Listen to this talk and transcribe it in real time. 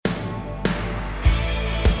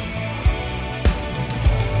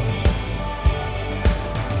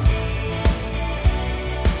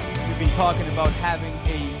talking about having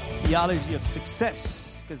a theology of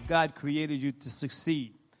success because God created you to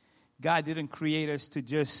succeed. God didn't create us to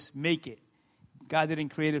just make it. God didn't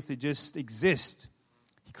create us to just exist.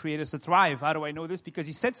 He created us to thrive. How do I know this? Because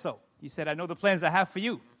He said so. He said, I know the plans I have for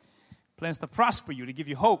you. Plans to prosper you, to give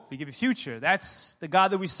you hope, to give you future. That's the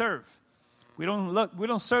God that we serve. We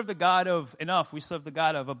don't serve the God of enough. We serve the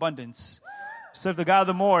God of abundance. We serve the God of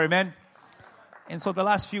the more, amen? And so the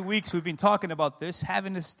last few weeks we've been talking about this,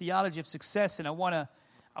 having this theology of success, and I want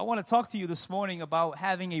to talk to you this morning about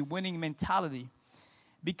having a winning mentality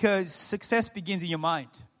because success begins in your mind.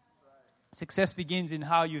 Success begins in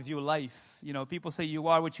how you view life. You know, people say you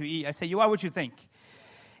are what you eat. I say you are what you think.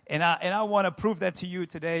 And I want to prove that to you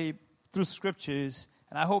today through scriptures,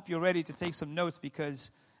 and I hope you're ready to take some notes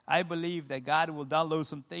because I believe that God will download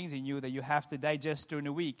some things in you that you have to digest during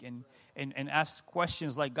the week and ask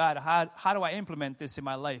questions like, God, how do I implement this in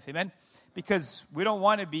my life? Amen? Because we don't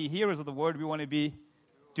want to be hearers of the word. We want to be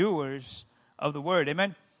doers of the word.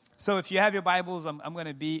 Amen? So if you have your Bibles, I'm going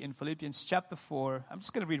to be in Philippians chapter 4. I'm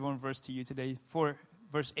just going to read one verse to you today,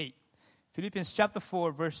 verse 8. Philippians chapter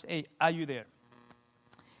 4, verse 8. Are you there?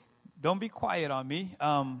 Don't be quiet on me.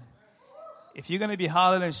 If you're going to be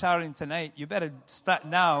hollering and shouting tonight, you better start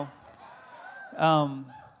now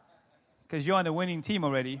because you're on the winning team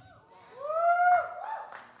already.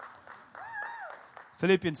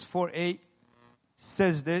 Philippians 4:8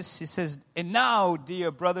 says this. It says, and now,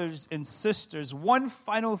 dear brothers and sisters, one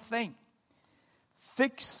final thing.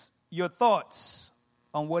 Fix your thoughts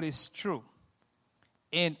on what is true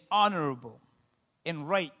and honorable and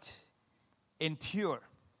right and pure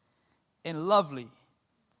and lovely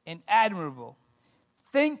and admirable.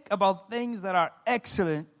 Think about things that are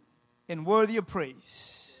excellent and worthy of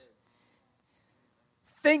praise.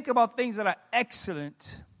 Think about things that are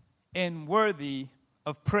excellent and worthy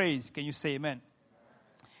of praise. Can you say amen?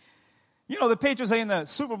 You know, the Patriots are in the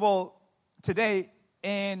Super Bowl today,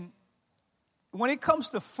 and when it comes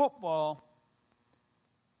to football,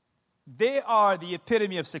 they are the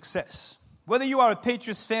epitome of success. Whether you are a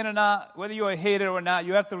Patriots fan or not, whether you're a hater or not,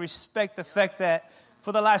 you have to respect the fact that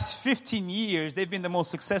for the last 15 years, they've been the most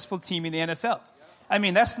successful team in the NFL. I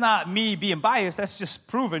mean, that's not me being biased. That's just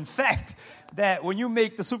proven fact that when you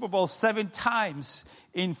make the Super Bowl 7 times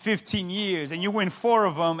in 15 years and you win 4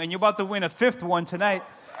 of them and you're about to win a 5th one tonight,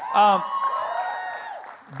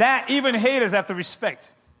 that even haters have to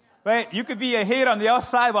respect, right? You could be a hater on the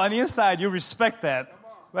outside, but on the inside, you respect that,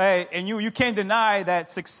 right? And you can't deny that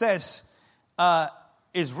success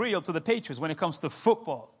is real to the Patriots when it comes to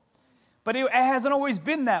football. But it hasn't always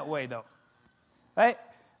been that way, though, right?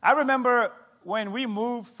 I remember when we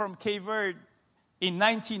moved from Cape Verde in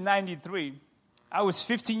 1993, I was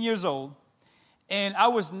 15 years old, and I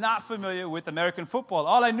was not familiar with American football.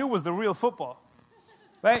 All I knew was the real football,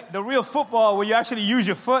 right? The real football where you actually use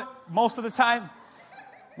your foot most of the time,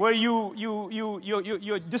 where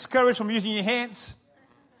you're discouraged from using your hands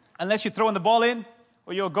unless you're throwing the ball in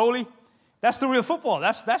or you're a goalie. That's the real football.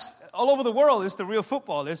 That's all over the world. It's the real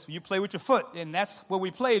football. You play with your foot, and that's what we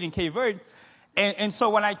played in Cape Verde. And so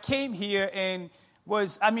when I came here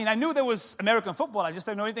I knew there was American football. I just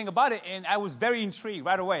didn't know anything about it, and I was very intrigued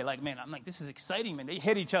right away. Like, man, I'm like, this is exciting, man. They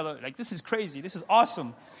hit each other. Like, this is crazy. This is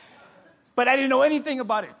awesome. But I didn't know anything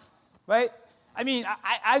about it, right? I mean,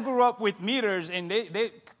 I grew up with meters, and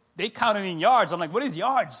they counted in yards. I'm like, what is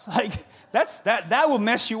yards? Like, that will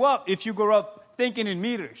mess you up if you grow up thinking in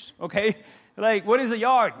meters, okay? Like, what is a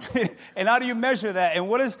yard? And how do you measure that? And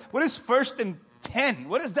what is first and 10?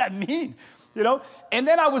 What does that mean? You know? And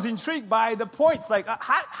then I was intrigued by the points. Like,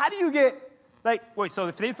 how do you get, like, wait, so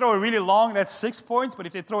if they throw it really long, that's 6 points, but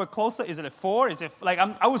if they throw it closer, is it a 4? Is it, like,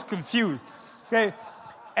 I was confused, okay?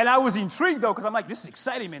 And I was intrigued, though, because I'm like, this is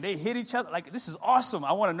exciting, man. They hit each other. Like, this is awesome.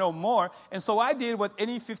 I want to know more. And so I did what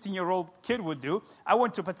any 15-year-old kid would do. I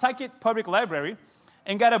went to Pawtucket Public Library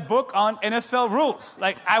and got a book on NFL rules.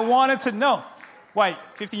 Like, I wanted to know. Why,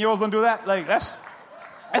 15-year-olds don't do that? Like, that's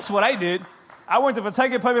what I did. I went to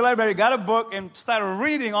Pawtucket Public Library, got a book, and started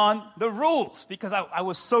reading on the rules because I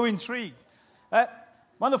was so intrigued. One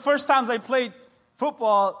of the first times I played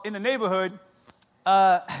football in the neighborhood,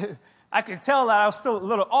 I could tell that I was still a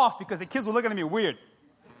little off because the kids were looking at me weird.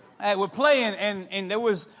 We're playing, and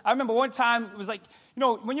I remember one time, it was like, you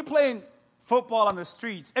know, when you're playing football on the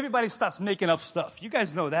streets, everybody starts making up stuff. You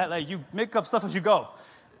guys know that. Like, you make up stuff as you go,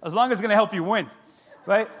 as long as it's going to help you win,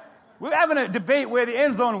 right? We were having a debate where the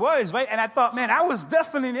end zone was, right? And I thought, man, I was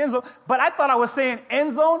definitely in the end zone, but I thought I was saying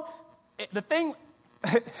end zone. The thing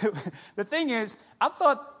is, I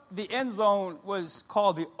thought the end zone was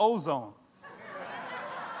called the ozone.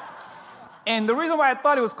 And the reason why I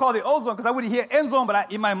thought it was called the ozone, because I would hear end zone,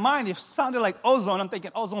 but in my mind, it sounded like ozone. I'm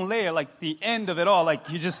thinking ozone layer, like the end of it all. Like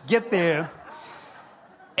you just get there,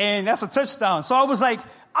 and that's a touchdown. So I was like,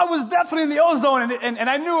 I was definitely in the ozone, and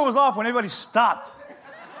I knew it was off when everybody stopped.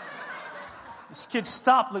 This kid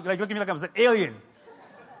stopped, looking at me like I was an alien.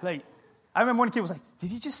 Like, I remember one kid was like,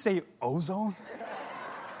 did you just say ozone?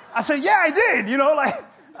 I said, yeah, I did. You know, like,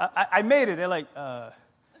 I made it. They're like,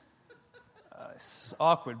 it's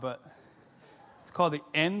awkward, but it's called the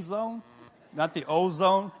end zone, not the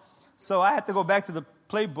ozone. So I had to go back to the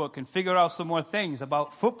playbook and figure out some more things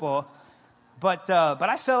about football. But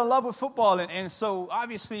I fell in love with football. And so,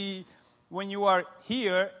 obviously, when you are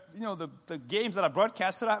here, you know, the games that I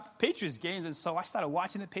broadcasted are Patriots games. And so I started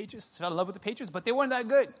watching the Patriots, fell in love with the Patriots, but they weren't that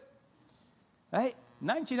good. Right?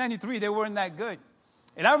 1993, they weren't that good.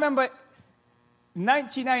 And I remember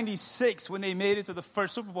 1996 when they made it to the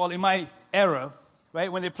first Super Bowl in my era,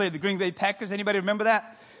 right, when they played the Green Bay Packers. Anybody remember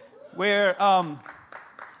that? Where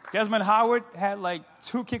Desmond Howard had like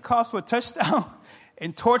 2 kickoffs for a touchdown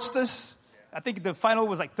and torched us. I think the final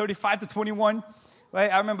was like 35-21.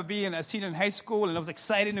 Right? I remember being a senior in high school, and I was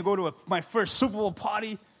excited to go to my first Super Bowl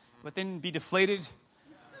party, but then be deflated.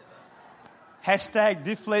 Hashtag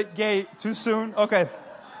Deflategate. Too soon? Okay.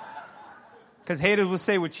 Because haters will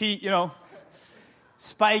say we cheat, you know.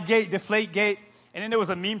 Spygate, Deflategate. And then there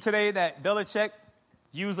was a meme today that Belichick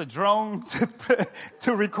used a drone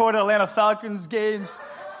to record Atlanta Falcons games.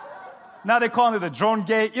 Now they're calling it the drone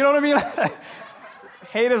gate. You know what I mean?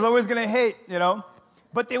 Haters always going to hate, you know.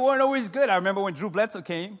 But they weren't always good. I remember when Drew Bledsoe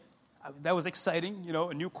came. That was exciting, you know,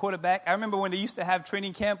 a new quarterback. I remember when they used to have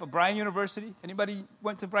training camp at Bryan University. Anybody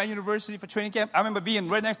went to Bryan University for training camp? I remember being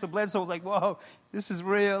right next to Bledsoe. I was like, whoa, this is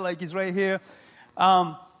real. Like, he's right here.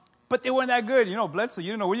 But they weren't that good. You know, Bledsoe, you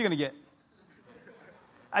didn't know where you're going to get.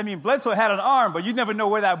 I mean, Bledsoe had an arm, but you never know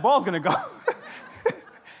where that ball's going to go.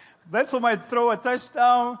 Bledsoe might throw a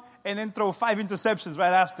touchdown and then throw 5 interceptions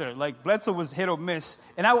right after. Like, Bledsoe was hit or miss.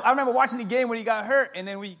 And I remember watching the game when he got hurt, and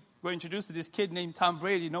then we were introduced to this kid named Tom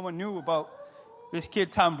Brady. No one knew about this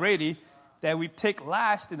kid, Tom Brady, that we picked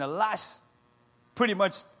last in the last pretty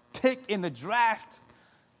much pick in the draft.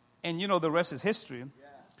 And, you know, the rest is history.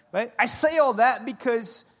 Right? I say all that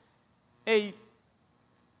because a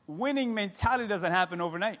winning mentality doesn't happen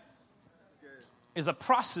overnight. There's a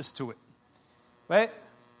process to it. Right?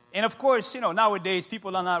 And, of course, you know, nowadays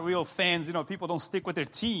people are not real fans. You know, people don't stick with their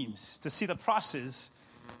teams to see the process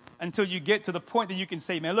until you get to the point that you can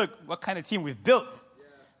say, man, look, what kind of team we've built,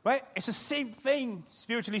 right? It's the same thing,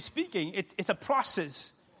 spiritually speaking. It's a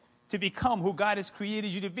process to become who God has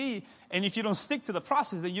created you to be. And if you don't stick to the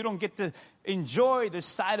process, then you don't get to enjoy the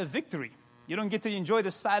side of victory. You don't get to enjoy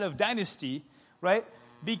the side of dynasty, right?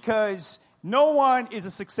 Because no one is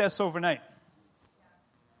a success overnight.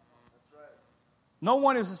 No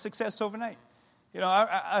one is a success overnight. You know,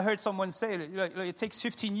 I heard someone say that it takes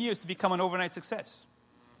 15 years to become an overnight success.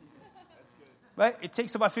 Right? It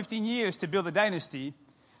takes about 15 years to build a dynasty.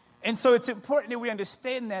 And so it's important that we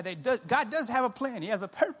understand that God does have a plan. He has a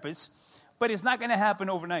purpose, but it's not going to happen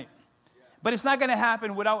overnight. But it's not going to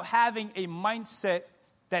happen without having a mindset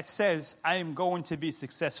that says, I am going to be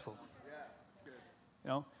successful. You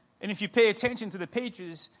know? And if you pay attention to the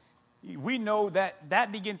Patriots, we know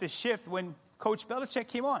that began to shift when Coach Belichick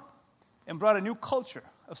came on and brought a new culture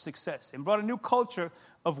of success and brought a new culture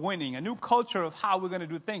of winning, a new culture of how we're going to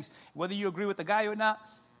do things. Whether you agree with the guy or not,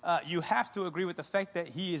 you have to agree with the fact that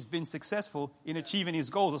he has been successful in achieving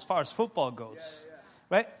his goals as far as football goes.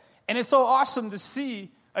 Right? And it's so awesome to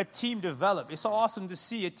see a team develop. It's so awesome to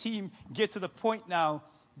see a team get to the point now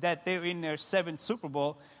that they're in their 7th Super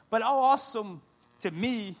Bowl. But how awesome to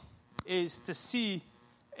me is to see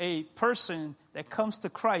a person that comes to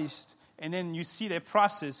Christ, and then you see their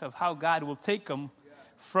process of how God will take them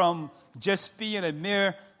from just being a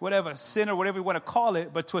mere, whatever, sinner, whatever you want to call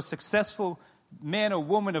it, but to a successful man or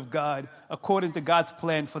woman of God according to God's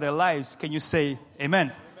plan for their lives. Can you say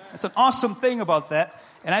amen? It's an awesome thing about that.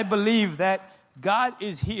 And I believe that God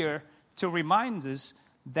is here to remind us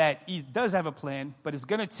that He does have a plan, but it's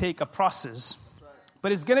going to take a process.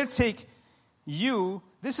 But it's going to take you,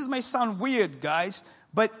 this may sound weird, guys,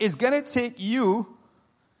 but it's going to take you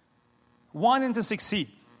wanting to succeed.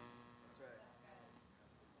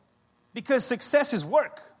 Because success is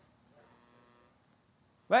work.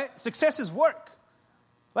 Right? Success is work.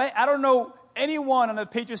 Right? I don't know anyone on the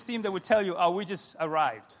Patriots team that would tell you, oh, we just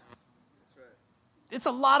arrived. It's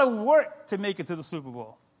a lot of work to make it to the Super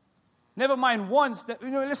Bowl. Never mind once.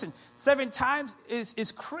 Listen, 7 times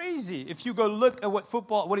is crazy. If you go look at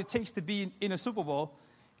what it takes to be in a Super Bowl,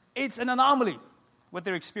 it's an anomaly what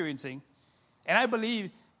they're experiencing. And I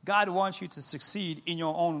believe God wants you to succeed in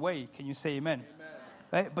your own way. Can you say amen?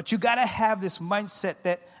 Right? But you got to have this mindset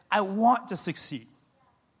that I want to succeed.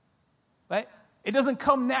 Right? It doesn't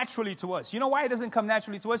come naturally to us. You know why it doesn't come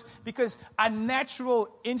naturally to us? Because our natural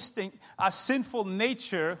instinct, our sinful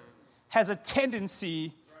nature has a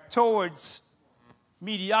tendency towards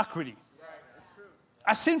mediocrity.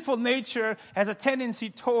 Our sinful nature has a tendency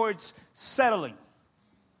towards settling.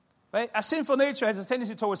 Right? Our sinful nature has a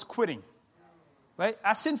tendency towards quitting. Right?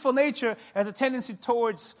 Our sinful nature has a tendency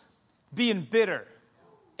towards being bitter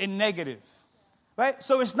and negative. Right?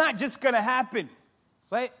 So it's not just going to happen.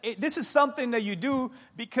 Right? This is something that you do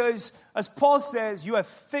because, as Paul says, you have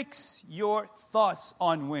fixed your thoughts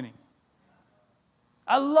on winning.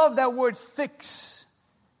 I love that word fix.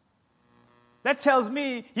 That tells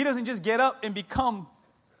me he doesn't just get up and become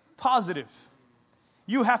positive.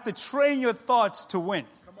 You have to train your thoughts to win.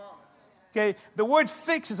 Okay? The word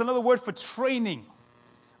fix is another word for training.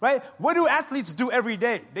 Right? What do athletes do every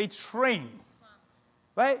day? They train.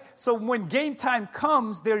 Right? So when game time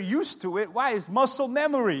comes, they're used to it. Why? It's muscle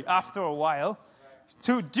memory after a while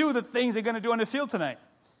to do the things they're going to do on the field tonight.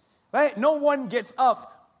 Right? No one gets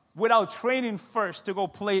up without training first to go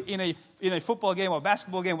play in a football game or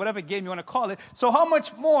basketball game, whatever game you want to call it. So how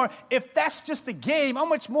much more, if that's just a game, how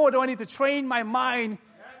much more do I need to train my mind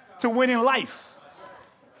to win in life?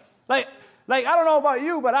 Like I don't know about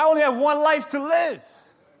you, but I only have one life to live.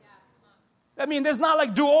 I mean, there's not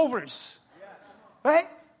like do-overs. Right?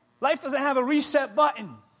 Life doesn't have a reset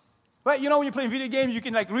button. Right? You know when you play video games, you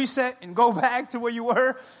can like reset and go back to where you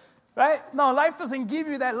were. Right? No, life doesn't give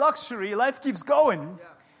you that luxury. Life keeps going.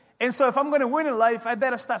 And so if I'm going to win in life, I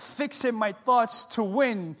better start fixing my thoughts to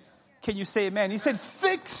win. Can you say amen? He said,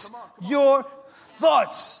 fix your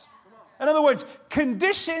thoughts. In other words,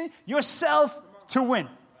 condition yourself to win.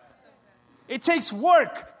 It takes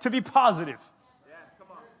work to be positive.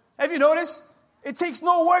 Have you noticed? It takes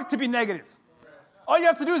no work to be negative. All you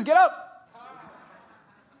have to do is get up.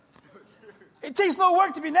 It takes no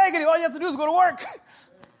work to be negative. All you have to do is go to work.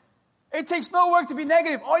 It takes no work to be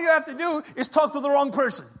negative. All you have to do is talk to the wrong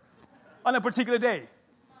person on a particular day.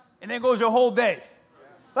 And then goes your whole day.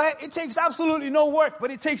 Right? It takes absolutely no work,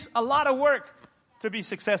 but it takes a lot of work to be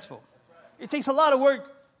successful. It takes a lot of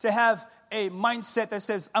work to have a mindset that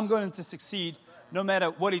says, I'm going to succeed no matter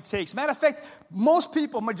what it takes. Matter of fact, most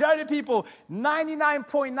people, majority of people,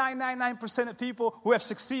 99.999% of people who have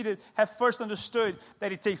succeeded have first understood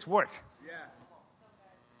that it takes work.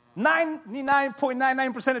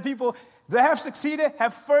 99.99% of people that have succeeded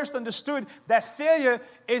have first understood that failure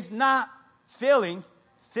is not failing.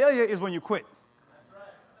 Failure is when you quit.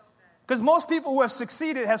 Because most people who have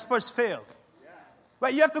succeeded has first failed.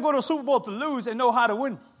 Right? You have to go to a Super Bowl to lose and know how to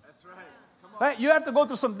win. Right? You have to go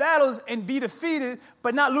through some battles and be defeated,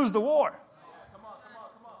 but not lose the war.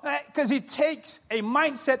 Right? Because it takes a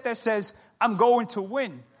mindset that says, I'm going to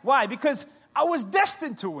win. Why? Because I was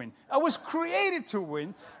destined to win. I was created to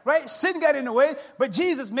win. Right? Sin got in the way, but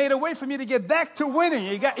Jesus made a way for me to get back to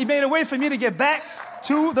winning. He made a way for me to get back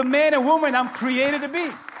to the man and woman I'm created to be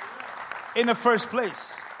in the first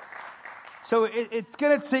place. So it's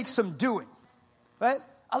going to take some doing. Right?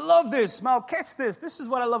 I love this. Now, catch this. This is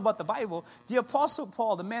what I love about the Bible. The Apostle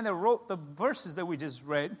Paul, the man that wrote the verses that we just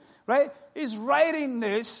read, right, is writing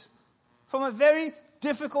this from a very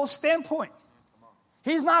difficult standpoint.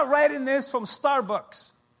 He's not writing this from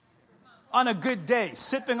Starbucks on a good day,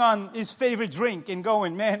 sipping on his favorite drink and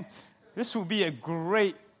going, man, this will be a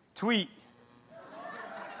great tweet.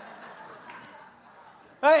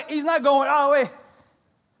 Right? He's not going, oh, wait.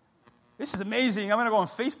 This is amazing. I'm going to go on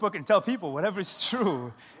Facebook and tell people whatever is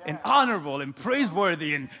true and honorable and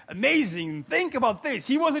praiseworthy and amazing. Think about this.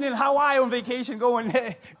 He wasn't in Hawaii on vacation going,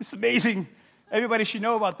 hey, it's amazing. Everybody should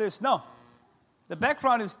know about this. No. The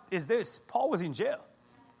background is this. Paul was in jail.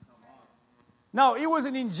 No, he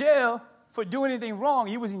wasn't in jail for doing anything wrong.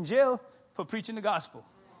 He was in jail for preaching the gospel.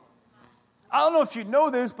 I don't know if you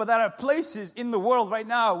know this, but there are places in the world right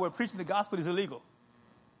now where preaching the gospel is illegal.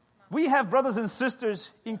 We have brothers and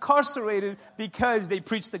sisters incarcerated because they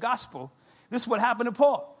preached the gospel. This is what happened to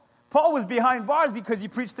Paul. Paul was behind bars because he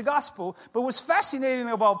preached the gospel. But what's fascinating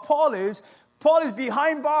about Paul is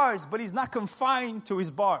behind bars, but he's not confined to his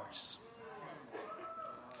bars.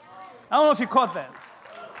 I don't know if you caught that.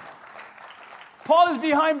 Paul is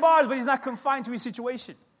behind bars, but he's not confined to his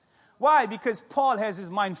situation. Why? Because Paul has his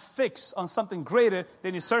mind fixed on something greater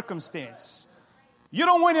than his circumstance. You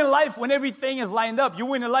don't win in life when everything is lined up. You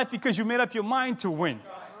win in life because you made up your mind to win.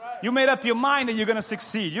 You made up your mind that you're going to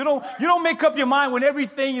succeed. You don't make up your mind when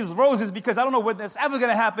everything is roses because I don't know what that's ever going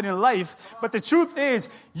to happen in life. But the truth is,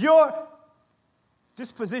 your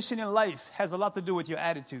disposition in life has a lot to do with your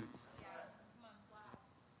attitude.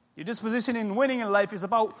 Your disposition in winning in life is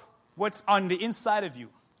about what's on the inside of you.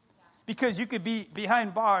 Because you could be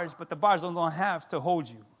behind bars, but the bars don't have to hold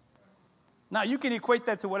you. Now, you can equate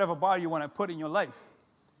that to whatever bar you want to put in your life.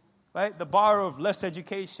 Right? The bar of less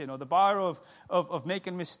education, or the bar of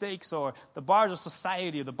making mistakes, or the bars of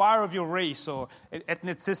society, or the bar of your race, or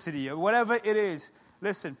ethnicity, or whatever it is.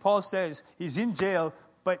 Listen, Paul says he's in jail,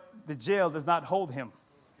 but the jail does not hold him.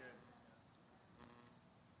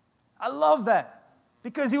 I love that.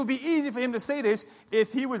 Because it would be easy for him to say this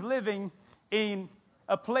if he was living in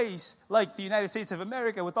a place like the United States of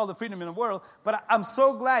America with all the freedom in the world. But I'm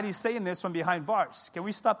so glad he's saying this from behind bars. Can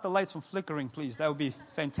we stop the lights from flickering, please? That would be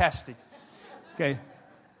fantastic. Okay.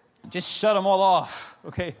 Just shut them all off.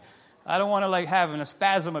 Okay. I don't want to having a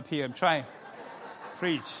spasm up here. I'm trying to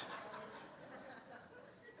preach.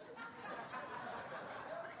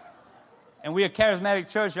 And we're a charismatic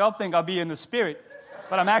church. Y'all think I'll be in the spirit,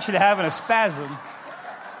 but I'm actually having a spasm.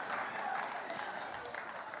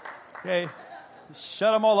 Okay.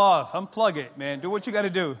 Shut them all off. Unplug it, man. Do what you got to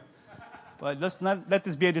do. But let's not let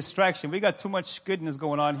this be a distraction. We got too much goodness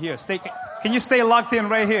going on here. Can you stay locked in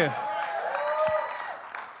right here?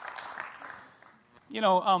 I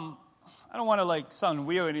don't want to sound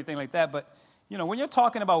weird or anything like that, but when you're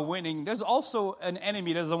talking about winning, there's also an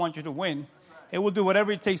enemy that doesn't want you to win. It will do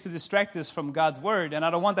whatever it takes to distract us from God's word, and I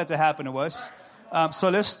don't want that to happen to us. So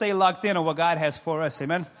let's stay locked in on what God has for us.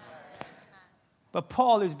 Amen. But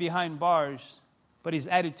Paul is behind bars. But his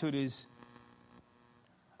attitude is,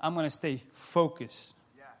 I'm going to stay focused.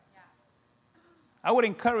 Yeah. I would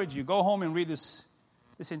encourage you, go home and read this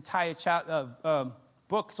entire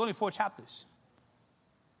book. It's only 4 chapters.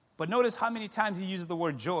 But notice how many times he uses the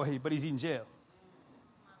word joy, but he's in jail.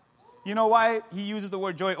 You know why he uses the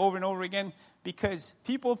word joy over and over again? Because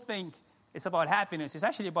people think it's about happiness. It's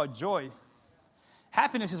actually about joy.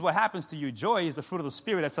 Happiness is what happens to you. Joy is the fruit of the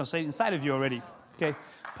Spirit that's inside of you already. Okay?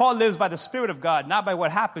 Paul lives by the Spirit of God, not by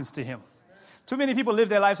what happens to him. Too many people live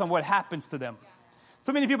their lives on what happens to them.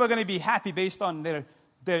 Too many people are going to be happy based on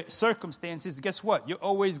their circumstances. Guess what? You're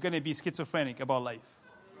always going to be schizophrenic about life.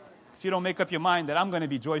 If you don't make up your mind that I'm going to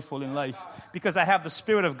be joyful in life because I have the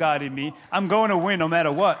Spirit of God in me, I'm going to win no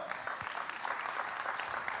matter what.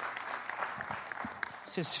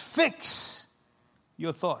 It says, fix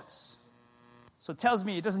your thoughts. So it tells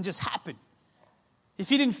me it doesn't just happen. If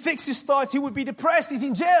he didn't fix his thoughts, he would be depressed. He's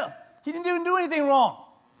in jail. He didn't even do anything wrong.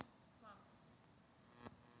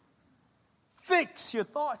 Fix your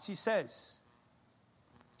thoughts, he says.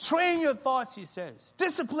 Train your thoughts, he says.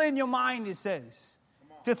 Discipline your mind, he says.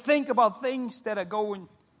 To think about things that are going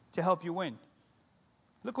to help you win.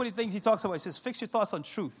 Look what he talks about. He says, fix your thoughts on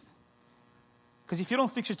truth. Because if you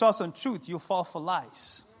don't fix your thoughts on truth, you'll fall for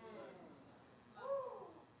lies.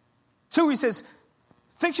 2, he says,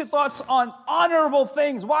 fix your thoughts on honorable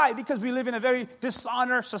things. Why? Because we live in a very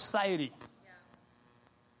dishonored society. Yeah.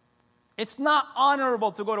 It's not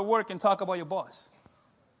honorable to go to work and talk about your boss.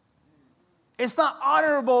 It's not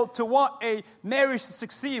honorable to want a marriage to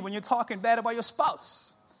succeed when you're talking bad about your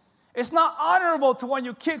spouse. It's not honorable to want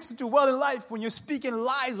your kids to do well in life when you're speaking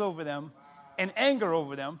lies over them and anger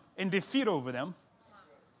over them and defeat over them.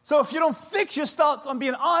 So if you don't fix your thoughts on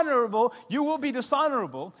being honorable, you will be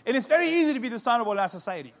dishonorable. And it's very easy to be dishonorable in our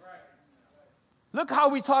society. Look how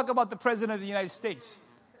we talk about the President of the United States.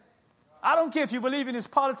 I don't care if you believe in his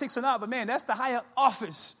politics or not, but man, that's the higher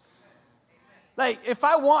office. If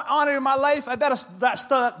I want honor in my life, I better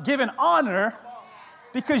start giving honor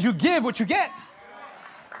because you give what you get.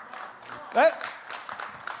 Right?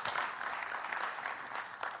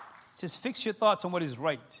 It says, fix your thoughts on what is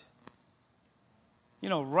right.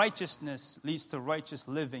 Righteousness leads to righteous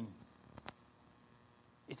living.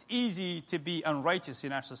 It's easy to be unrighteous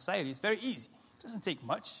in our society. It's very easy. It doesn't take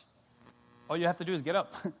much. All you have to do is get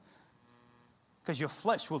up. Because your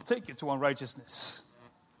flesh will take you to unrighteousness.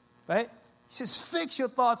 Right? He says, fix your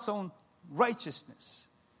thoughts on righteousness.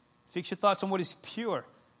 Fix your thoughts on what is pure.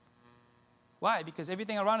 Why? Because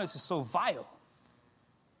everything around us is so vile.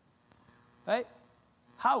 Right?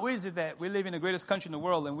 How is it that we live in the greatest country in the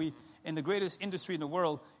world and the greatest industry in the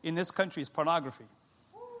world in this country is pornography?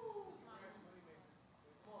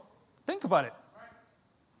 Think about it.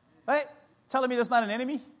 Right? Telling me that's not an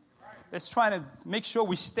enemy? That's trying to make sure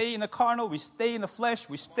we stay in the carnal, we stay in the flesh,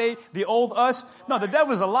 we stay the old us. No, the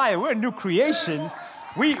devil's a liar. We're a new creation.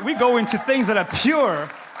 We go into things that are pure.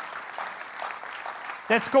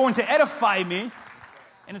 That's going to edify me,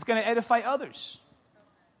 and it's going to edify others.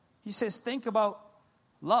 He says, think about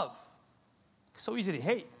love. It's so easy to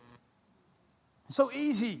hate. It's so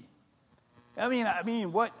easy. I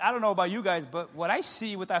mean, what I don't know about you guys, but what I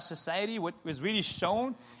see with our society, what was really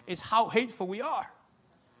shown, is how hateful we are.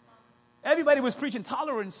 Everybody was preaching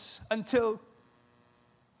tolerance until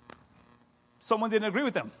someone didn't agree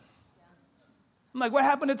with them. I'm like, what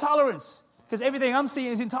happened to tolerance? Because everything I'm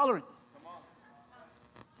seeing is intolerant.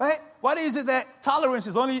 Right? What is it that tolerance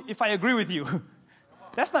is only if I agree with you?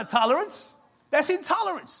 That's not tolerance. That's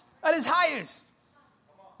intolerance at its highest.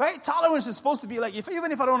 Right? Tolerance is supposed to be like,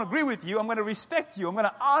 even if I don't agree with you, I'm going to respect you. I'm going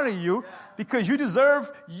to honor you because you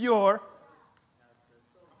deserve you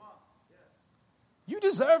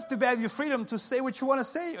deserve to have your freedom to say what you want to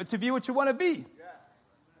say or to be what you want to be.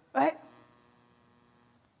 Right?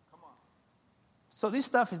 So this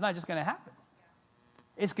stuff is not just going to happen.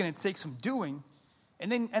 It's going to take some doing.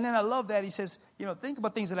 And then I love that he says, think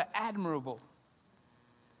about things that are admirable.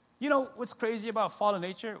 You know what's crazy about fallen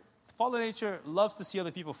nature? Fallen nature loves to see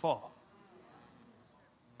other people fall.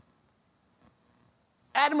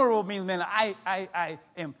 Admirable means, man, I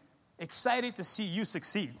am excited to see you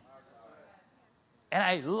succeed. And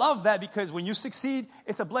I love that because when you succeed,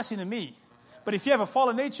 it's a blessing to me. But if you have a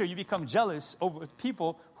fallen nature, you become jealous over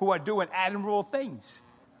people who are doing admirable things.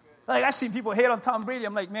 Like, I've seen people hate on Tom Brady.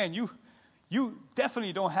 I'm like, man, you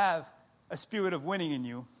definitely don't have a spirit of winning in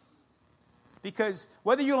you. Because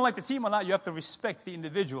whether you don't like the team or not, you have to respect the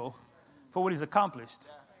individual for what he's accomplished.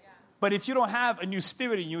 But if you don't have a new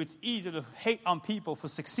spirit in you, it's easy to hate on people for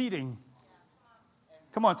succeeding.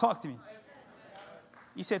 Come on, talk to me.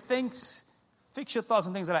 He said, fix your thoughts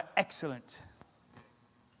on things that are excellent.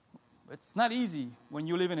 It's not easy when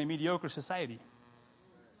you live in a mediocre society.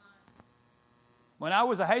 When I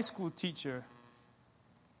was a high school teacher,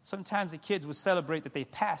 sometimes the kids would celebrate that they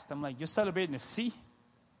passed. I'm like, you're celebrating a C?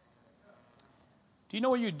 Do you know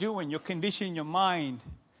what you're doing? You're conditioning your mind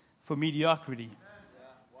for mediocrity.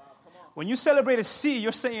 When you celebrate a C,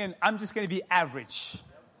 you're saying, I'm just going to be average.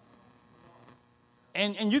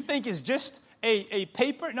 And you think it's just a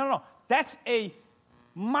paper? No. That's a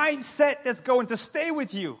mindset that's going to stay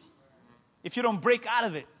with you if you don't break out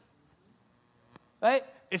of it. Right?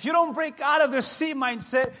 If you don't break out of the C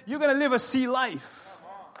mindset, you're going to live a C life.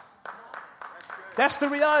 That's the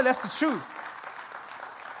reality. That's the truth.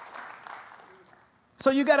 So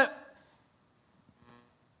you got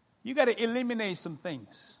to eliminate some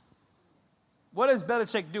things. What does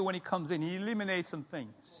Belichick do when he comes in? He eliminates some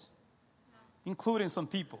things, including some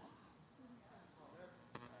people.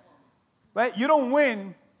 Right? You don't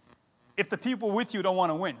win if the people with you don't want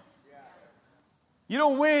to win. You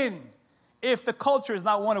don't win if the culture is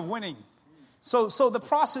not one of winning. So the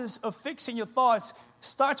process of fixing your thoughts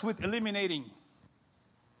starts with eliminating.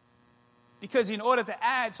 Because in order to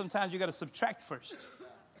add, sometimes you got to subtract first.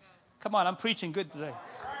 Come on, I'm preaching good today.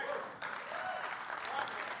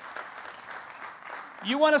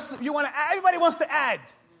 Everybody wants to add.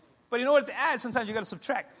 But in order to add, sometimes you got to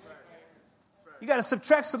subtract. You got to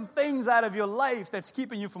subtract some things out of your life that's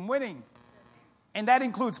keeping you from winning. And that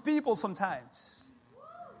includes people sometimes.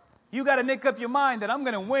 You got to make up your mind that I'm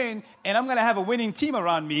going to win and I'm going to have a winning team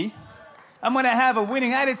around me. I'm going to have a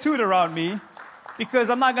winning attitude around me because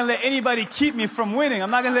I'm not going to let anybody keep me from winning. I'm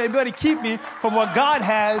not going to let anybody keep me from what God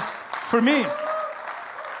has for me.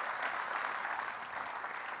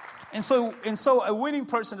 And so a winning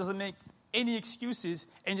person doesn't make any excuses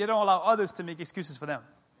and they don't allow others to make excuses for them.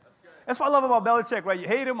 That's what I love about Belichick, right? You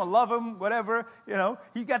hate him or love him, whatever,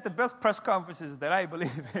 he got the best press conferences that I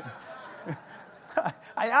believe in.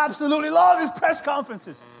 I absolutely love his press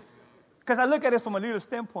conferences because I look at it from a leader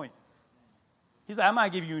standpoint. He's like, I'm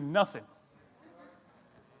not giving you nothing.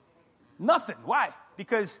 Nothing. Why?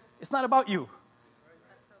 Because it's not about you.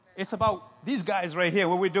 It's about these guys right here,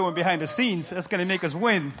 what we're doing behind the scenes that's going to make us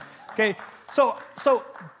win. Okay? So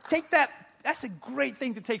take that. That's a great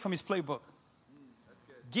thing to take from his playbook.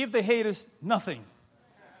 Give the haters nothing,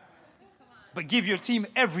 but give your team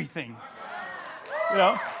everything.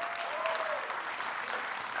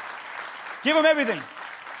 Give them everything.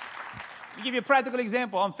 Let me give you a practical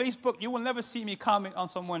example. On Facebook, you will never see me comment on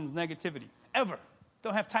someone's negativity. Ever.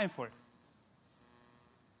 Don't have time for it.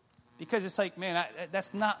 Because it's like, man,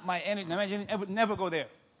 that's not my energy. Imagine I would never go there.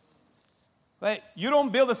 Right? You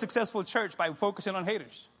don't build a successful church by focusing on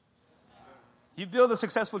haters. You build a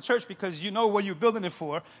successful church because you know what you're building it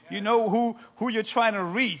for. You know who you're trying to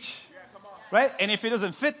reach. Right? And if it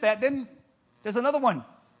doesn't fit that, then there's another one.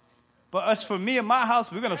 But as for me and my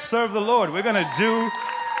house, we're going to serve the Lord. We're going to do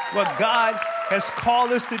what God has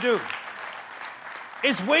called us to do.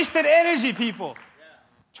 It's wasted energy, people.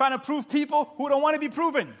 Trying to prove people who don't want to be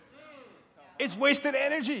proven. It's wasted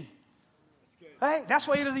energy. Right? That's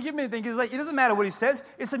why he doesn't give me anything. It's like, it doesn't matter what he says.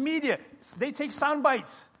 It's the media. They take sound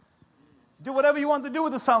bites. Do whatever you want to do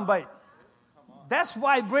with the soundbite. That's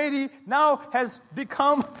why Brady now has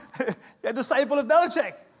become a disciple of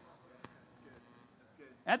Belichick.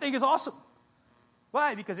 And I think it's awesome.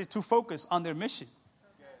 Why? Because they're too focused on their mission.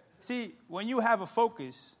 See, when you have a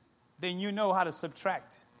focus, then you know how to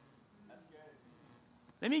subtract.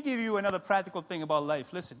 Let me give you another practical thing about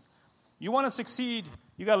life. Listen, you want to succeed,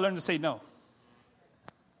 you got to learn to say no.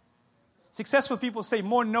 Successful people say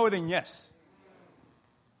more no than yes.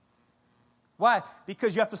 Why?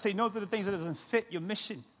 Because you have to say no to the things that doesn't fit your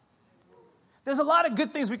mission. There's a lot of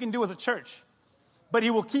good things we can do as a church, but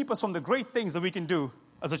He will keep us from the great things that we can do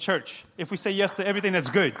as a church if we say yes to everything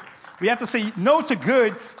that's good. We have to say no to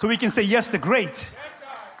good so we can say yes to great.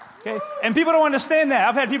 Okay? And people don't understand that.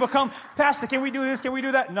 I've had people come, Pastor, can we do this? Can we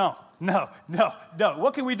do that? No.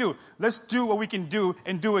 What can we do? Let's do what we can do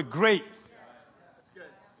and do it great.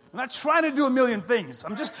 I'm not trying to do a million things.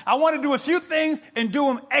 I want to do a few things and do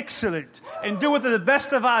them excellent and do it to the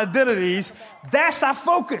best of our abilities. That's our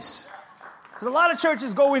focus. Because a lot of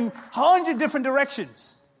churches go in 100 different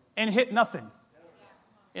directions and hit nothing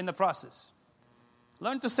in the process.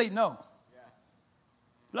 Learn to say no.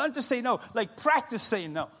 Learn to say no. Like practice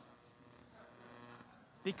saying no.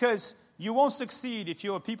 Because you won't succeed if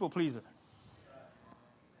you're a people pleaser.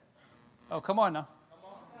 Oh, come on now.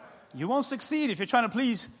 You won't succeed if you're trying to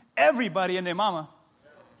please everybody and their mama.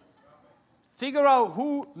 Figure out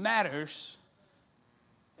who matters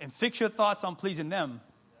and fix your thoughts on pleasing them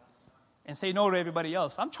and say no to everybody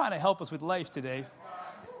else. I'm trying to help us with life today.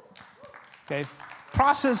 Okay?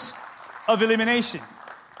 Process of elimination.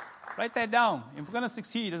 Write that down. If we're going to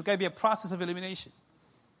succeed, there's got to be a process of elimination.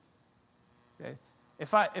 Okay?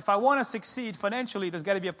 If I want to succeed financially, there's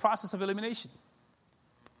got to be a process of elimination.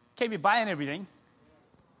 Can't be buying everything.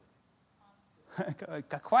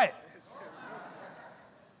 Got quiet.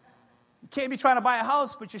 You can't be trying to buy a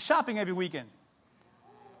house, but you're shopping every weekend.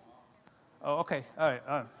 Oh, okay. All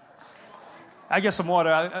right. I get some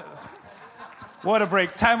water. Water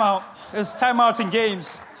break. Time out. There's timeouts in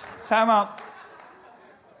games. Time out.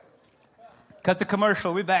 Cut the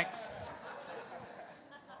commercial. We're back.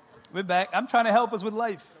 We're back. I'm trying to help us with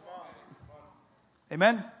life.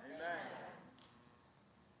 Amen?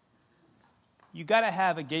 You got to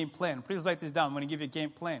have a game plan. Please write this down. I'm going to give you a game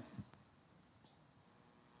plan.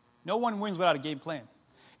 No one wins without a game plan.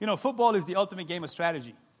 You know, football is the ultimate game of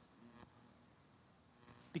strategy.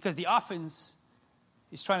 Because the offense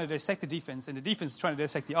is trying to dissect the defense, and the defense is trying to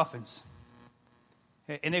dissect the offense.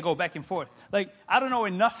 Okay? And they go back and forth. Like, I don't know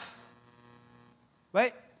enough,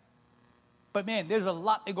 right? But, man, there's a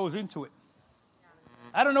lot that goes into it.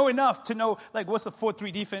 I don't know enough to know, like, what's the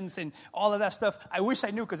 4-3 defense and all of that stuff. I wish I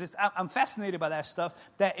knew because I'm fascinated by that stuff,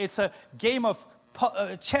 that it's a game of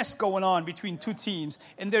chess going on between two teams.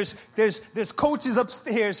 And there's coaches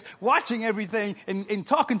upstairs watching everything and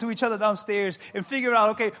talking to each other downstairs and figuring out,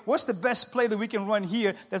 okay, what's the best play that we can run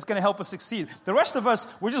here that's going to help us succeed? The rest of us,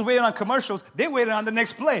 we're just waiting on commercials. They're waiting on the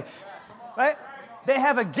next play, right? They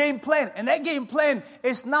have a game plan. And that game plan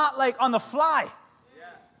is not like on the fly.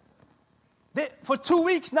 For 2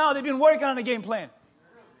 weeks now, they've been working on a game plan.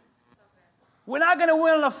 We're not going to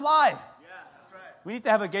win on the fly. We need to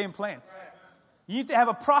have a game plan. You need to have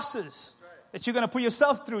a process that you're going to put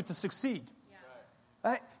yourself through to succeed.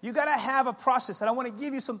 Right? You got to have a process. And I want to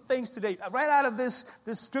give you some things today, right out of this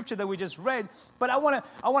scripture that we just read. But I want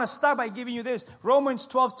to start by giving you this. Romans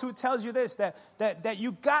 12:2 tells you this, that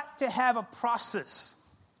you got to have a process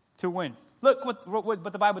to win. Look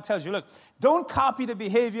what the Bible tells you. Look, don't copy the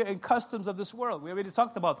behavior and customs of this world. We already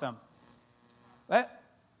talked about them. Right?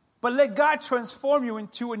 But let God transform you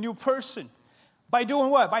into a new person. By doing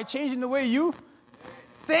what? By changing the way you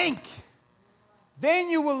think. Then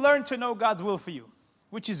you will learn to know God's will for you,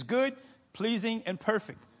 which is good, pleasing, and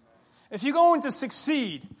perfect. If you're going to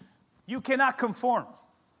succeed, you cannot conform.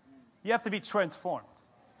 You have to be transformed.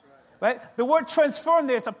 Right? The word transform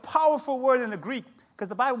there is a powerful word in the Greek, because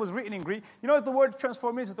the Bible was written in Greek. You know what the word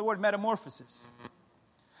transform is? It's the word metamorphosis.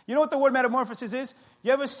 You know what the word metamorphosis is?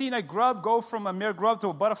 You ever seen a grub go from a mere grub to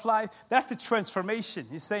a butterfly? That's the transformation.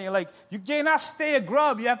 He's saying, like, you cannot stay a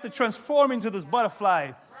grub. You have to transform into this butterfly.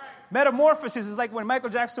 Right. Metamorphosis is like when Michael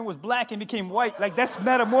Jackson was black and became white. Like, that's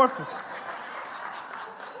metamorphosis.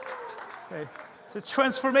 Okay. It's a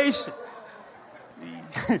transformation.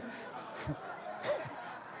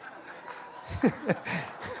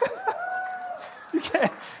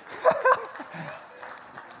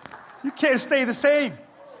 You can't stay the same.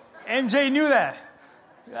 MJ knew that.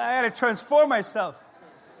 I had to transform myself.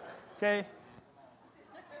 Okay?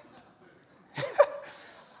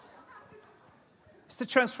 It's the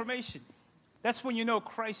transformation. That's when you know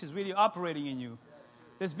Christ is really operating in you.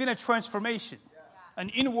 there's been a transformation, an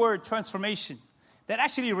inward transformation that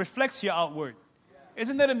actually reflects your outward.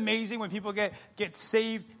 Isn't that amazing when people get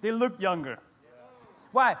saved, they look younger?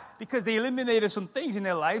 Why? Because they eliminated some things in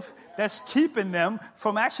their life that's keeping them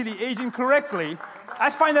from actually aging correctly.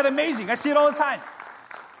 I find that amazing. I see it all the time.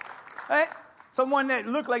 Right? Someone that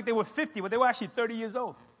looked like they were 50, but they were actually 30 years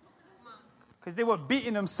old. Because they were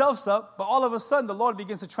beating themselves up, but all of a sudden the Lord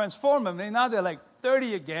begins to transform them. And now they're like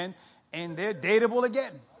 30 again, and they're dateable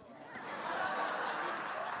again.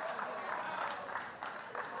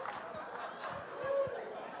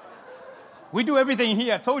 We do everything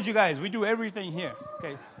here. I told you guys, we do everything here.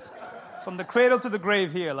 Okay, from the cradle to the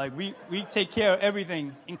grave here. Like we take care of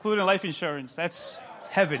everything, including life insurance. That's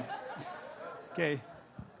heaven. Okay.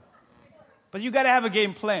 But you got to have a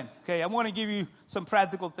game plan. Okay, I want to give you some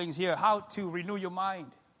practical things here. How to renew your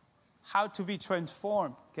mind. How to be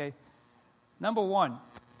transformed. Okay. Number one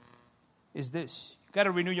is this. You got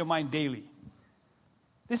to renew your mind daily.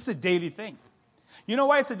 This is a daily thing. You know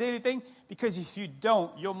why it's a daily thing? Because if you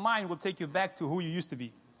don't, your mind will take you back to who you used to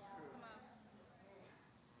be.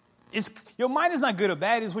 Your mind is not good or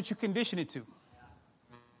bad, it's what you condition it to.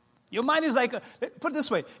 Your mind is like, put it this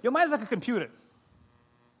way, your mind is like a computer.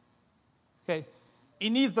 Okay?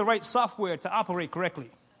 It needs the right software to operate correctly.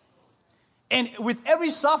 And with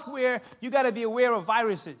every software, you got to be aware of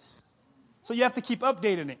viruses. So you have to keep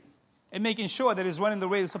updating it and making sure that it's running the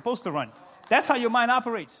way it's supposed to run. That's how your mind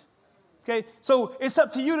operates. Okay, so it's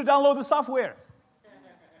up to you to download the software.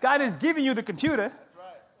 God is giving you the computer.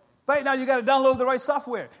 Right now, you got to download the right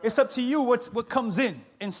software. It's up to you what comes in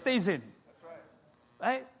and stays in.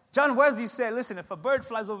 Right? John Wesley said, listen, if a bird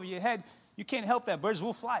flies over your head, you can't help that. Birds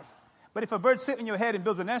will fly. But if a bird sits in your head and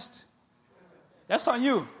builds a nest, that's on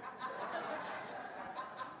you.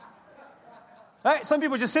 Right? Some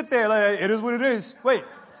people just sit there like, it is what it is. Wait,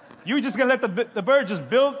 you just going to let the bird just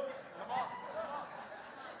build?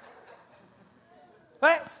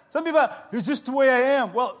 Right? Some people are, it's just the way I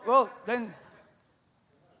am. Well, then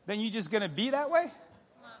you're just going to be that way?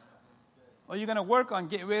 Or you're going to work on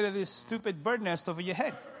getting rid of this stupid bird nest over your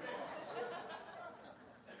head?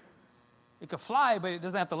 It could fly, but it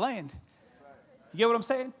doesn't have to land. You get what I'm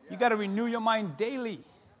saying? You got to renew your mind daily.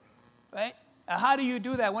 Right? And how do you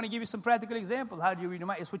do that? I want to give you some practical examples. How do you renew your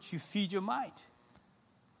mind? It's what you feed your mind.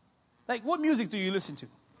 Like, what music do you listen to?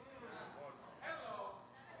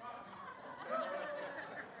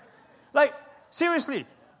 Like, seriously,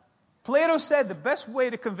 Plato said the best way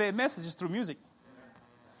to convey a message is through music.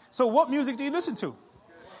 So what music do you listen to?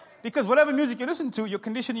 Because whatever music you listen to, you're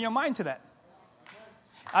conditioning your mind to that.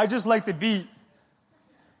 I just like the beat.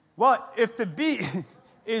 Well, if the beat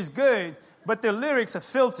is good, but the lyrics are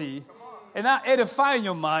filthy and not edifying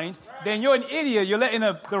your mind, then you're an idiot. You're letting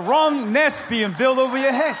the wrong nest being built over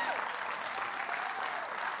your head.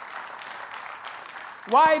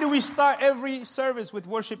 Why do we start every service with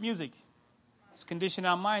worship music? It's conditioning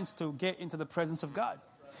our minds to get into the presence of God.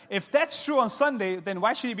 If that's true on Sunday, then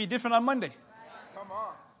why should it be different on Monday? Come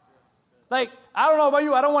on. Like, I don't know about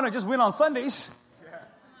you, I don't want to just win on Sundays.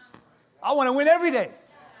 I want to win every day.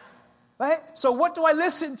 Right? So what do I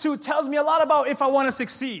listen to tells me a lot about if I want to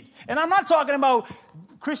succeed. And I'm not talking about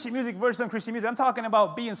Christian music versus unchristian music. I'm talking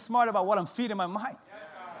about being smart about what I'm feeding my mind.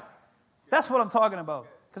 That's what I'm talking about.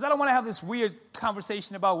 Because I don't want to have this weird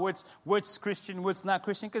conversation about what's Christian, what's not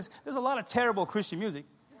Christian, because there's a lot of terrible Christian music.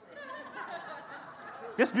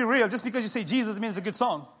 Just be real. Just because you say Jesus means a good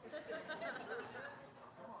song.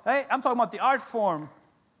 Right? I'm talking about the art form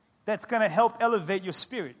that's going to help elevate your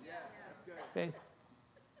spirit. Okay?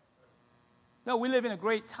 No, we live in a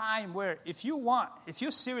great time where if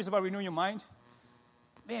you're serious about renewing your mind,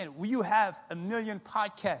 man, you have 1 million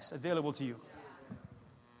podcasts available to you.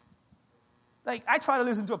 Like, I try to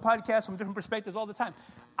listen to a podcast from different perspectives all the time.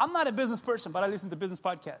 I'm not a business person, but I listen to business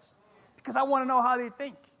podcasts because I want to know how they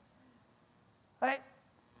think. Right?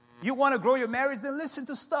 You want to grow your marriage, then listen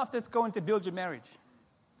to stuff that's going to build your marriage.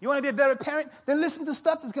 You want to be a better parent, then listen to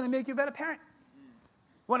stuff that's going to make you a better parent.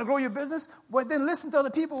 You want to grow your business, well, then listen to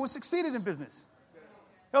other people who succeeded in business.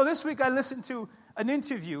 This week I listened to an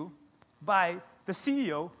interview by the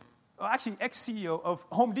CEO, or actually ex-CEO of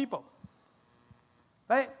Home Depot.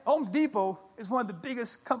 Right? Home Depot is one of the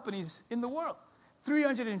biggest companies in the world.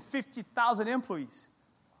 350,000 employees.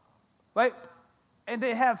 Right? And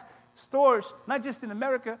they have stores, not just in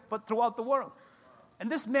America, but throughout the world.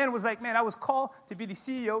 And this man was like, man, I was called to be the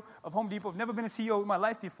CEO of Home Depot. I've never been a CEO in my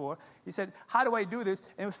life before. He said, how do I do this?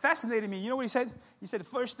 And it fascinated me. You know what he said? He said, the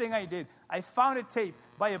first thing I did, I found a tape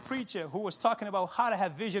by a preacher who was talking about how to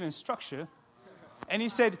have vision and structure. And he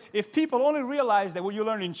said, if people only realize that what you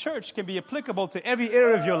learn in church can be applicable to every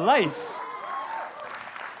area of your life,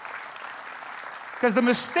 Because the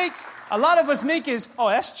mistake a lot of us make is, oh,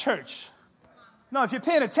 that's church. No, if you're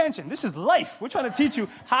paying attention, this is life. We're trying to teach you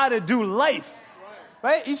how to do life.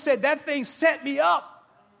 Right? He said, that thing set me up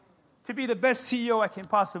to be the best CEO I can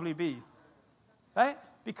possibly be. Right?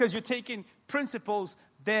 Because you're taking principles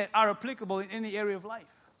that are applicable in any area of life.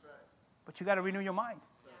 But you got to renew your mind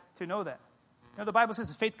to know that. You know, the Bible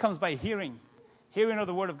says faith comes by hearing of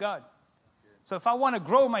the Word of God. So if I want to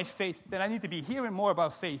grow my faith, then I need to be hearing more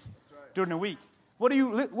about faith during the week. What are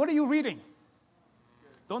you reading?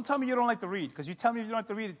 Don't tell me you don't like to read, because you tell me you don't like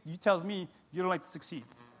to read, you tell me you don't like to succeed.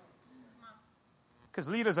 Because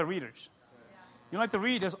leaders are readers. You don't like to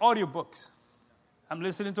read, there's audiobooks. I'm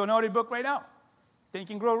listening to an audiobook right now.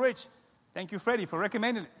 Think and Grow Rich. Thank you, Freddie, for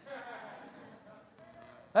recommending it.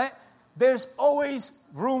 Right? There's always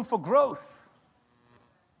room for growth.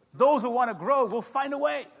 Those who want to grow will find a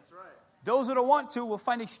way. Those who don't want to will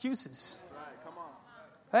find excuses. Come on.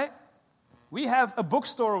 Right? We have a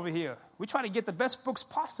bookstore over here. We try to get the best books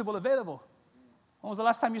possible available. When was the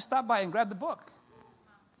last time you stopped by and grabbed the book?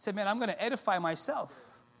 Said, man, I'm going to edify myself.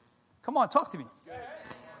 Come on, talk to me.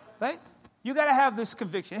 Right? You got to have this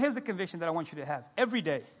conviction. Here's the conviction that I want you to have. Every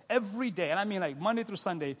day, and I mean like Monday through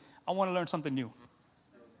Sunday, I want to learn something new.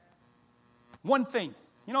 One thing.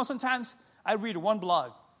 You know, sometimes I read one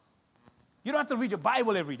blog. You don't have to read your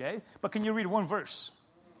Bible every day, but can you read one verse?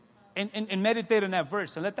 And meditate on that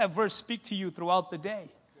verse and let that verse speak to you throughout the day.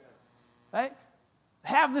 Right?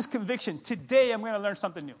 Have this conviction. Today I'm going to learn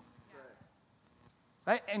something new.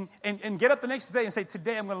 Right? And get up the next day and say,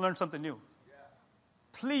 today I'm going to learn something new.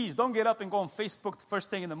 Please don't get up and go on Facebook the first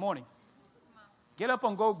thing in the morning. Get up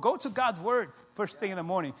and go to God's Word first thing in the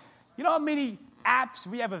morning. You know how many apps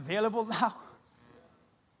we have available now?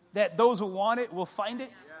 That those who want it will find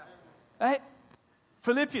it? Right?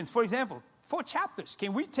 Philippians, for example, 4 chapters.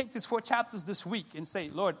 Can we take these 4 chapters this week and say,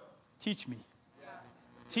 Lord, teach me.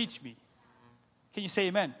 Teach me. Can you say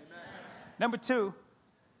amen? Number 2,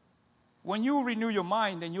 when you renew your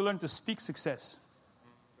mind, then you learn to speak success.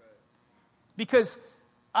 Because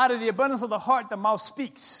out of the abundance of the heart, the mouth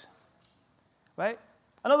speaks. Right?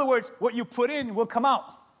 In other words, what you put in will come out.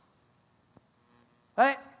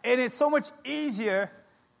 Right? And it's so much easier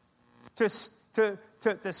to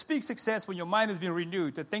speak success when your mind has been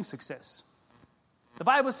renewed, to think success. The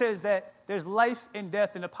Bible says that there's life and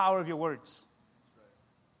death in the power of your words.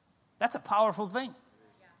 That's a powerful thing.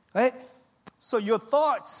 Right? So your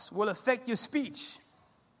thoughts will affect your speech.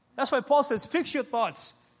 That's why Paul says, fix your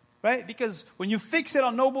thoughts. Right? Because when you fix it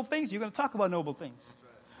on noble things, you're going to talk about noble things.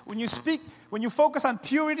 When you focus on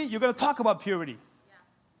purity, you're going to talk about purity.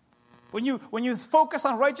 When you focus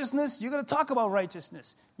on righteousness, you're going to talk about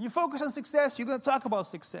righteousness. When you focus on success, you're going to talk about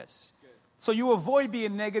success. So you avoid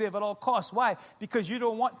being negative at all costs. Why? Because you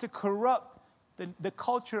don't want to corrupt the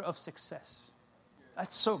culture of success.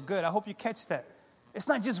 That's so good. I hope you catch that. It's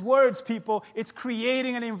not just words, people. It's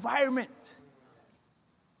creating an environment.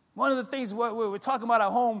 One of the things we're talking about at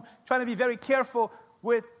home, trying to be very careful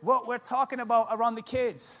with what we're talking about around the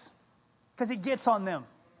kids, because it gets on them.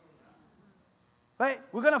 Right?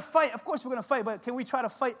 We're going to fight. Of course we're going to fight, but can we try to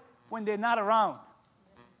fight when they're not around?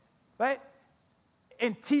 Right?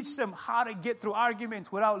 And teach them how to get through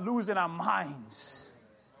arguments without losing our minds.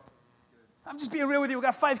 I'm just being real with you. We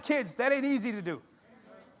got 5 kids. That ain't easy to do.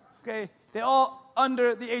 Okay? They're all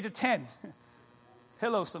under the age of 10.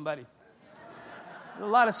 Hello, somebody. There's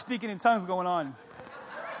a lot of speaking in tongues going on.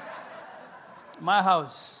 My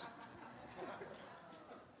house.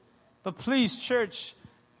 But please, church,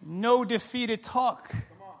 no defeated talk.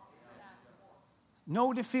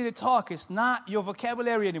 No defeated talk. It's not your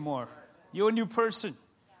vocabulary anymore. You're a new person.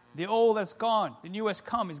 The old has gone. The new has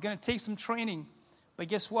come. It's going to take some training. But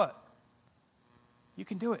guess what? You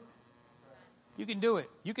can do it. You can do it.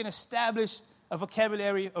 You can establish a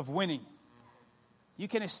vocabulary of winning. You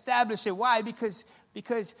can establish it. Why? Because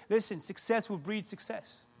listen, success will breed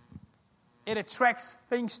success. It attracts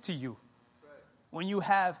things to you when you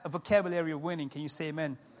have a vocabulary of winning. Can you say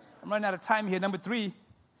amen? I'm running out of time here. Number 3,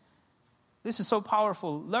 this is so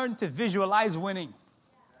powerful. Learn to visualize winning.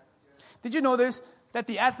 Did you know this? That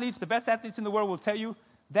the best athletes in the world will tell you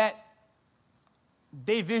that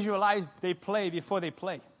they visualize they play before they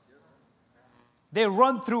play. They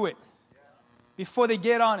run through it before they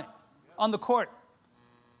get on the court.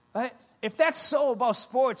 Right? If that's so about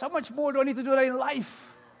sports, how much more do I need to do that in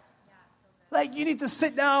life? Like, you need to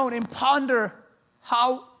sit down and ponder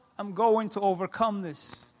how I'm going to overcome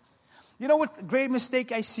this. You know what great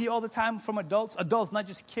mistake I see all the time from adults? Adults, not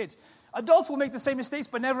just kids. Adults will make the same mistakes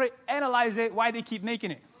but never analyze it, why they keep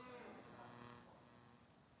making it.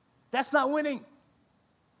 That's not winning.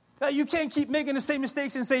 You can't keep making the same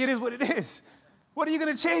mistakes and say it is what it is. What are you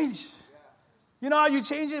going to change? You know how you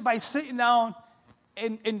change it? By sitting down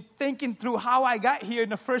and thinking through how I got here in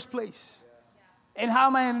the first place. And how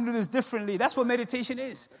am I going to do this differently? That's what meditation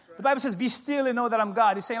is. The Bible says, be still and know that I'm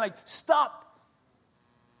God. It's saying like, stop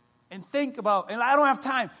and think about, and I don't have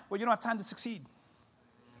time. Well, you don't have time to succeed.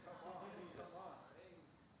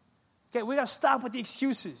 Okay, we got to stop with the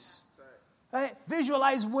excuses. Right?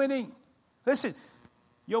 Visualize winning. Listen,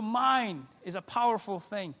 your mind is a powerful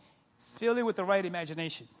thing. Fill it with the right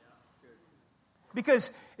imagination.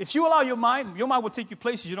 Because if you allow your mind will take you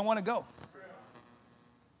places you don't want to go.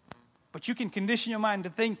 But you can condition your mind to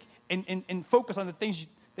think and focus on the things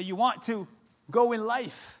that you want to go in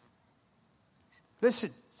life. Listen,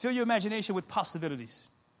 fill your imagination with possibilities.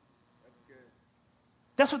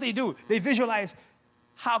 That's what they do. They visualize,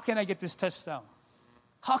 how can I get this touchdown?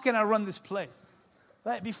 How can I run this play?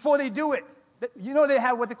 Right? Before they do it, you know they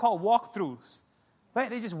have what they call walkthroughs. Right?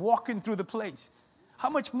 They're just walking through the place. How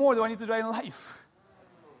much more do I need to do in life?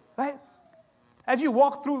 Right? Have you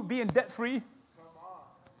walked through being debt-free?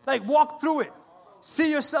 Like, walk through it.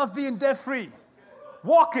 See yourself being debt-free.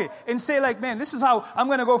 Walk it and say, like, man, this is how I'm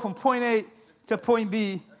going to go from point A to point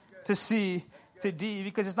B to C to D,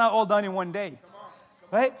 because it's not all done in one day.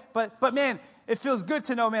 Right? But man, it feels good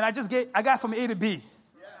to know, man, I got from A to B.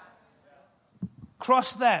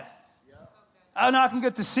 Crush that. Now I can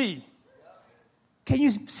get to C. Can you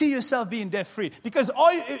see yourself being debt-free? Because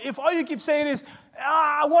if all you keep saying is,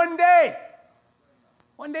 one day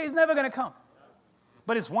is never going to come.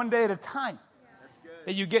 But it's one day at a time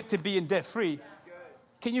that you get to being debt-free.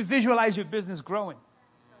 Can you visualize your business growing?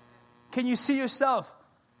 Can you see yourself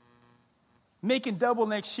making double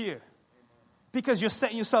next year? Because you're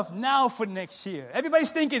setting yourself now for next year.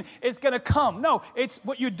 Everybody's thinking it's going to come. No, it's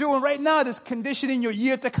what you're doing right now that's conditioning your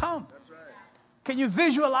year to come. That's right. Can you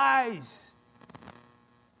visualize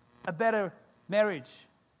a better marriage?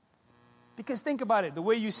 Because think about it. The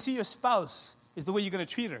way you see your spouse is the way you're going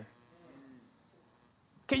to treat her.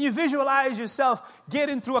 Can you visualize yourself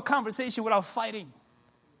getting through a conversation without fighting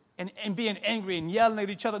and being angry and yelling at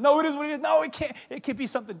each other? No, it is what it is. No, it can't. It could be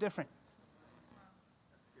something different.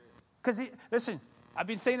 Because, listen, I've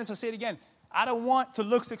been saying this, I'll say it again. I don't want to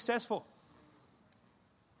look successful.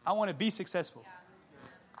 I want to be successful.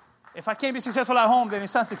 If I can't be successful at home, then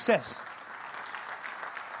it's not success.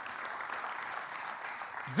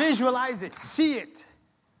 Visualize it. See it.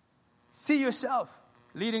 See yourself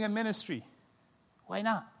leading a ministry. Why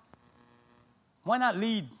not? Why not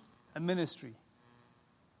lead a ministry?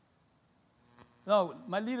 No,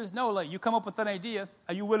 my leaders know, like, you come up with an idea,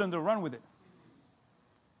 are you willing to run with it?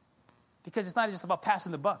 Because it's not just about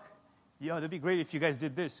passing the buck. Yo, that'd be great if you guys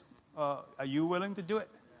did this. Are you willing to do it?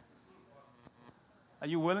 Are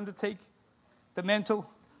you willing to take the mantle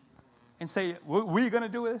and say, we're going to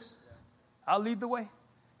do this? I'll lead the way.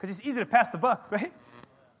 Because it's easy to pass the buck, right?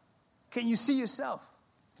 Can you see yourself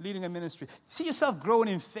leading a ministry? See yourself growing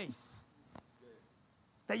in faith.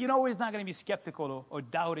 That you're always not going to be skeptical or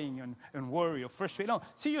doubting and worry or frustrated. No,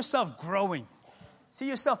 see yourself growing. See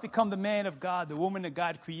yourself become the man of God, the woman that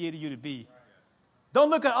God created you to be. Don't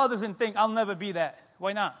look at others and think, I'll never be that.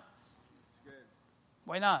 Why not?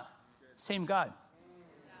 Why not? Same God.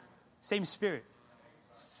 Same Spirit.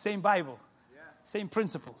 Same Bible. Same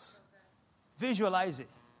principles. Visualize it.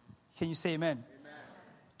 Can you say amen?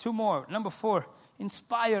 Two more. Number 4,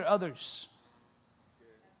 inspire others.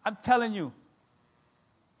 I'm telling you,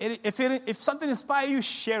 if something inspires you,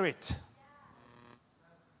 share it.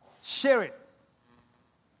 Share it.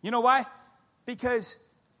 You know why? Because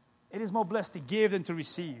it is more blessed to give than to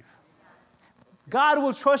receive. God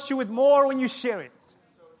will trust you with more when you share it.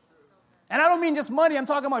 And I don't mean just money. I'm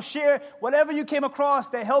talking about share whatever you came across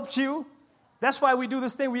that helped you. That's why we do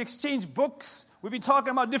this thing. We exchange books. We've been talking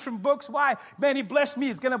about different books. Why? Man, he blessed me.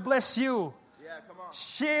 It's going to bless you. Yeah, come on.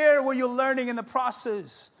 Share what you're learning in the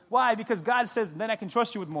process. Why? Because God says, then I can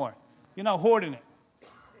trust you with more. You're not hoarding it.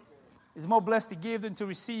 It's more blessed to give than to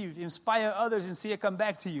receive. Inspire others and see it come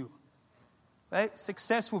back to you. Right?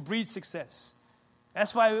 Success will breed success.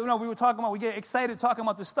 That's why, we were talking about, we get excited talking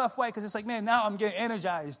about this stuff. Why? Because it's like, man, now I'm getting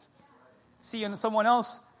energized. Seeing someone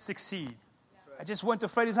else succeed. I just went to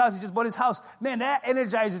Freddie's house. He just bought his house. Man, that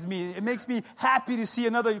energizes me. It makes me happy to see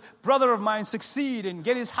another brother of mine succeed and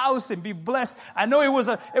get his house and be blessed. I know it was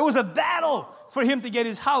a battle for him to get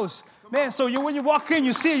his house. Man, so when you walk in,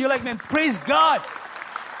 you see it, you're like, man, praise God.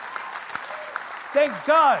 Thank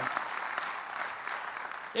God.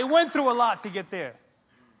 It went through a lot to get there.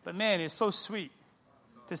 But man, it's so sweet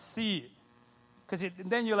to see it. Because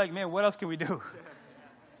then you're like, man, what else can we do?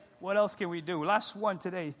 What else can we do? Last one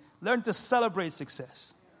today. Learn to celebrate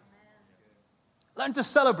success. Learn to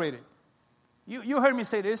celebrate it. You heard me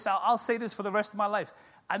say this. I'll say this for the rest of my life.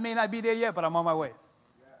 I may not be there yet, but I'm on my way.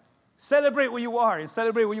 Celebrate where you are and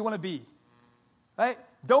celebrate where you want to be. Right?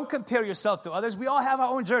 Don't compare yourself to others. We all have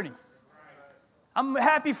our own journey. I'm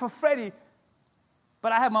happy for Freddie,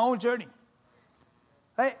 but I have my own journey.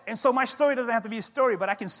 Right? And so my story doesn't have to be a story, but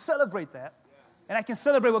I can celebrate that. And I can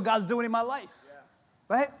celebrate what God's doing in my life.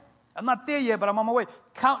 Right? I'm not there yet, but I'm on my way.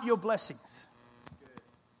 Count your blessings.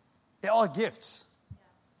 They're all gifts.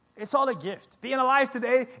 It's all a gift. Being alive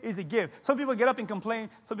today is a gift. Some people get up and complain.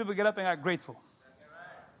 Some people get up and are grateful.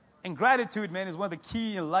 And gratitude, man, is one of the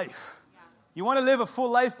key in life. You want to live a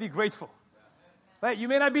full life, be grateful. Right? You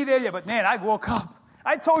may not be there yet, but man, I woke up.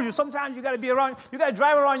 I told you, sometimes you got to be around, you got to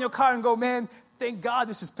drive around your car and go, man, thank God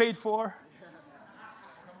this is paid for.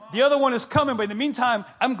 The other one is coming, but in the meantime,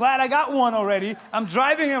 I'm glad I got one already. I'm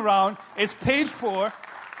driving around. It's paid for.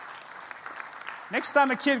 Next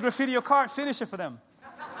time a kid graffiti your car, finish it for them.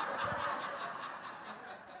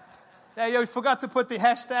 Yeah, you forgot to put the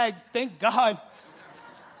hashtag, thank God.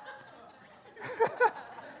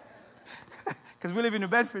 Because we live in New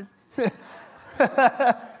Bedford.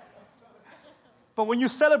 But when you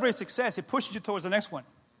celebrate success, it pushes you towards the next one.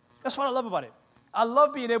 That's what I love about it. I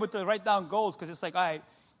love being able to write down goals because it's like, all right,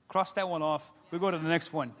 cross that one off. We go to the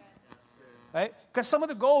next one. Right? Because some of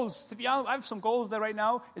the goals, to be honest, I have some goals that right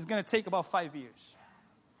now is going to take about 5 years.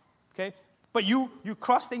 Okay? But you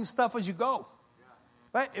cross-thing stuff as you go.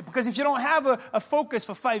 Right? Because if you don't have a focus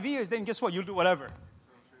for 5 years, then guess what? You'll do whatever.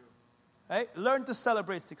 Right? Learn to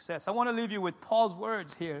celebrate success. I want to leave you with Paul's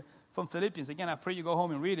words here from Philippians. Again, I pray you go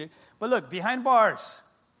home and read it. But look, behind bars,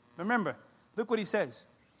 remember, look what he says.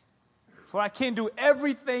 For I can do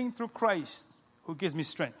everything through Christ who gives me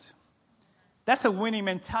strength. That's a winning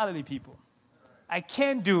mentality, people. I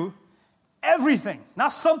can do everything,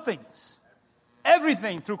 not some things.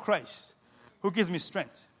 Everything through Christ who gives me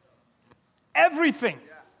strength. Everything,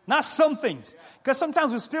 not some things. Because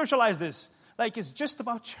sometimes we spiritualize this like it's just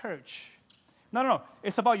about church. No.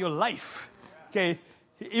 It's about your life. Okay?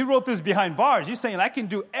 He wrote this behind bars. He's saying, I can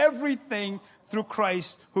do everything through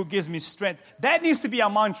Christ who gives me strength. That needs to be our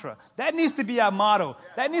mantra. That needs to be our motto.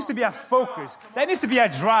 That needs to be our focus. That needs to be our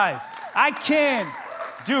drive. I can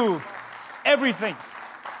do everything.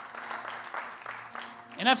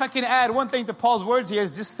 And if I can add one thing to Paul's words here,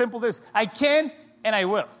 is just simple this. I can and I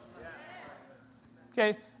will.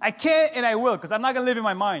 Okay? I can and I will, because I'm not going to live in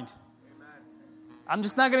my mind. I'm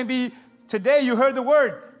just not going to be, today you heard the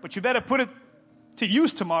word, but you better put it to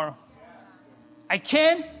use tomorrow. I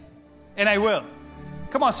can and I will.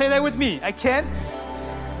 Come on, say that with me. I can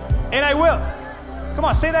and I will. Come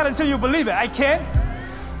on, say that until you believe it. I can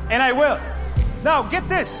and I will. Now, get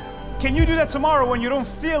this. Can you do that tomorrow when you don't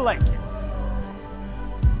feel like it?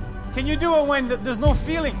 Can you do it when there's no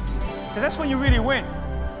feelings? Because that's when you really win.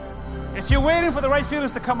 If you're waiting for the right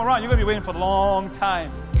feelings to come around, you're going to be waiting for a long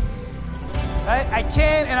time. Right? I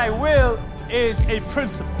can and I will is a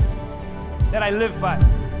principle that I live by.